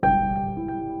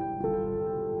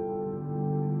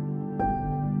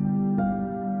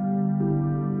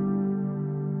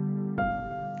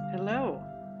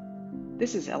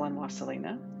This is Ellen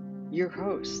Wassilina, your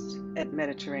host at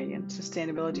Mediterranean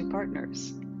Sustainability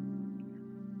Partners.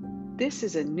 This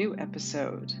is a new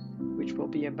episode which will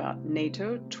be about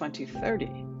NATO 2030,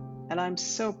 and I'm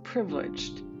so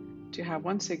privileged to have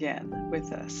once again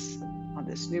with us on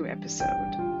this new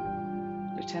episode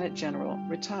Lieutenant General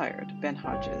retired Ben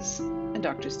Hodges and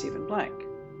Dr. Stephen Blank.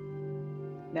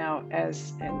 Now,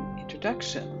 as an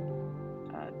introduction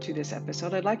to this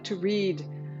episode, I'd like to read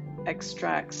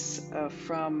extracts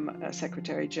from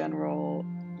Secretary General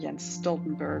Jens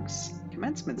Stoltenberg's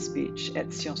commencement speech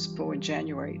at Sciences Po in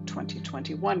January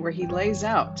 2021, where he lays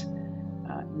out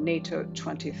NATO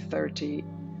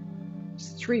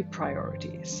 2030's three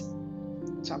priorities.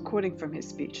 So I'm quoting from his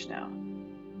speech now.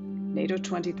 NATO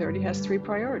 2030 has three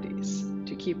priorities: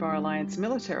 to keep our alliance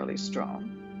militarily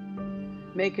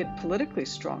strong, make it politically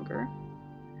stronger,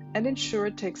 and ensure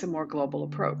it takes a more global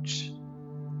approach.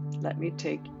 Let me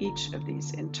take each of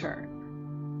these in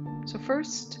turn. So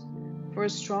first, for a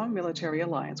strong military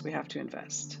alliance, we have to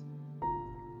invest.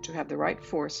 To have the right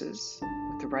forces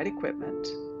with the right equipment,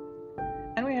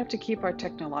 and we have to keep our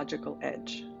technological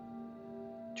edge.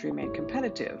 To remain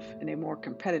competitive in a more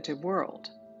competitive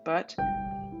world, but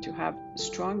to have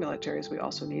strong militaries, we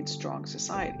also need strong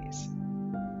societies.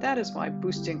 That is why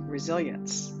boosting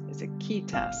resilience is a key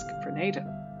task for NATO.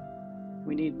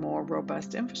 We need more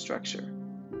robust infrastructure,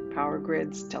 power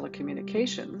grids,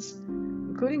 telecommunications,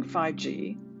 including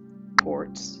 5G,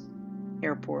 ports,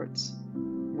 airports,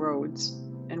 roads,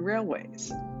 and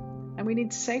railways. And we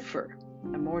need safer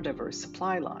and more diverse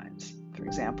supply lines, for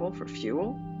example, for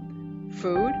fuel,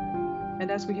 food,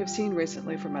 and as we have seen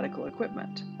recently, for medical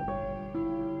equipment.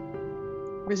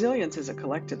 Resilience is a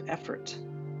collective effort,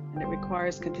 and it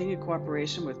requires continued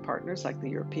cooperation with partners like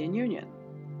the European Union.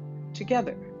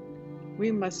 Together, we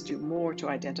must do more to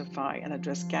identify and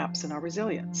address gaps in our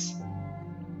resilience.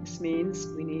 This means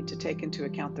we need to take into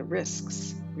account the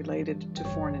risks related to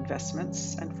foreign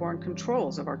investments and foreign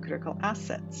controls of our critical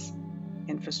assets,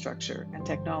 infrastructure, and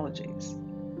technologies.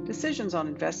 Decisions on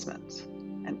investment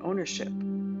and ownership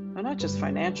are not just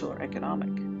financial or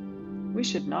economic. We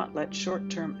should not let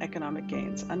short-term economic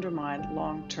gains undermine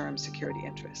long-term security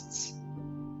interests.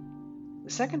 The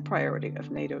second priority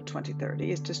of NATO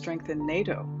 2030 is to strengthen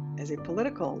NATO as a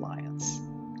political alliance.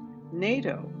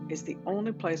 NATO is the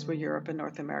only place where Europe and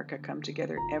North America come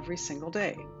together every single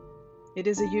day. It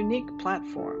is a unique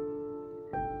platform.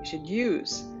 We should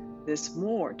use this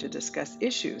more to discuss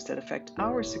issues that affect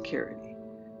our security,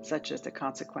 such as the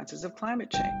consequences of climate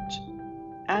change,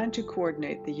 and to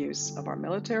coordinate the use of our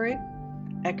military,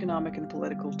 economic, and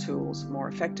political tools more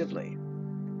effectively.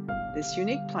 This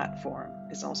unique platform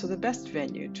is also the best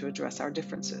venue to address our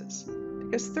differences,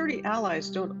 because 30 allies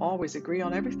don't always agree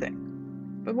on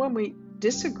everything. But when we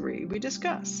disagree, we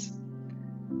discuss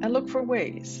and look for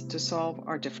ways to solve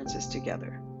our differences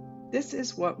together. This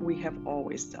is what we have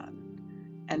always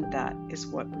done, and that is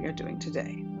what we are doing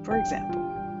today. For example,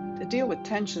 to deal with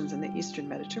tensions in the Eastern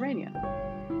Mediterranean,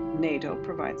 NATO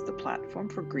provides the platform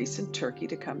for Greece and Turkey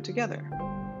to come together.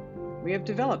 We have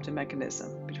developed a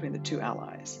mechanism between the two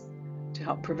allies to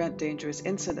help prevent dangerous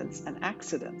incidents and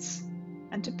accidents,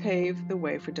 and to pave the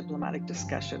way for diplomatic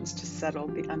discussions to settle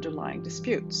the underlying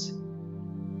disputes.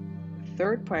 The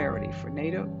third priority for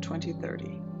NATO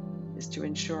 2030 is to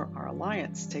ensure our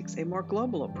alliance takes a more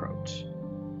global approach.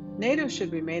 NATO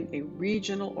should remain a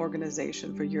regional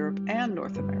organization for Europe and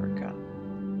North America.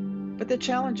 But the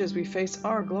challenges we face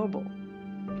are global,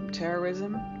 from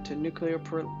terrorism to nuclear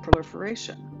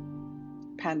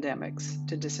proliferation, pandemics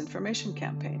to disinformation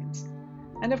campaigns,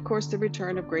 and of course the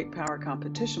return of great power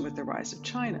competition with the rise of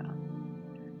China.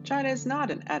 China is not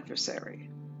an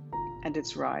adversary, and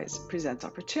its rise presents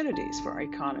opportunities for our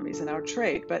economies and our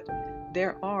trade, but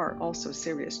there are also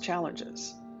serious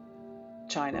challenges.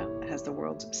 China has the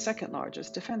world's second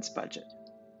largest defense budget.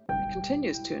 It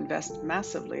continues to invest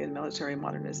massively in military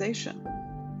modernization,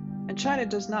 and China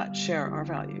does not share our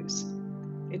values.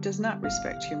 It does not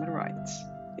respect human rights.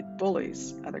 It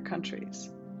bullies other countries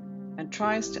and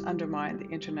tries to undermine the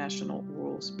international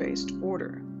rules-based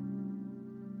order.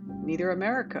 Neither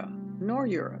America nor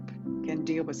Europe can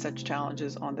deal with such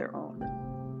challenges on their own.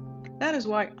 That is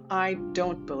why I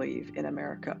don't believe in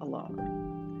America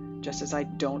alone, just as I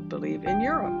don't believe in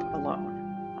Europe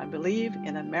alone. I believe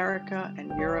in America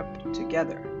and Europe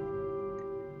together,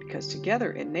 because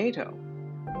together in NATO,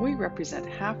 we represent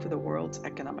half of the world's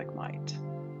economic might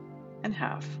and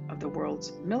half of the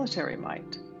world's military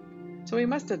might. So we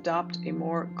must adopt a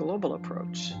more global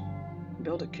approach,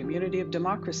 build a community of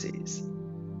democracies,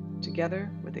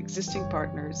 together with existing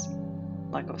partners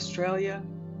like Australia,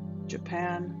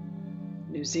 Japan,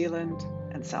 New Zealand,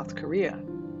 and South Korea,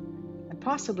 and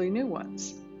possibly new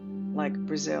ones like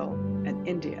Brazil and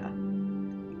India.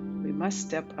 We must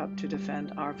step up to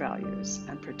defend our values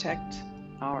and protect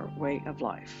our way of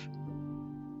life.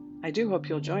 I do hope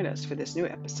you'll join us for this new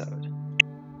episode.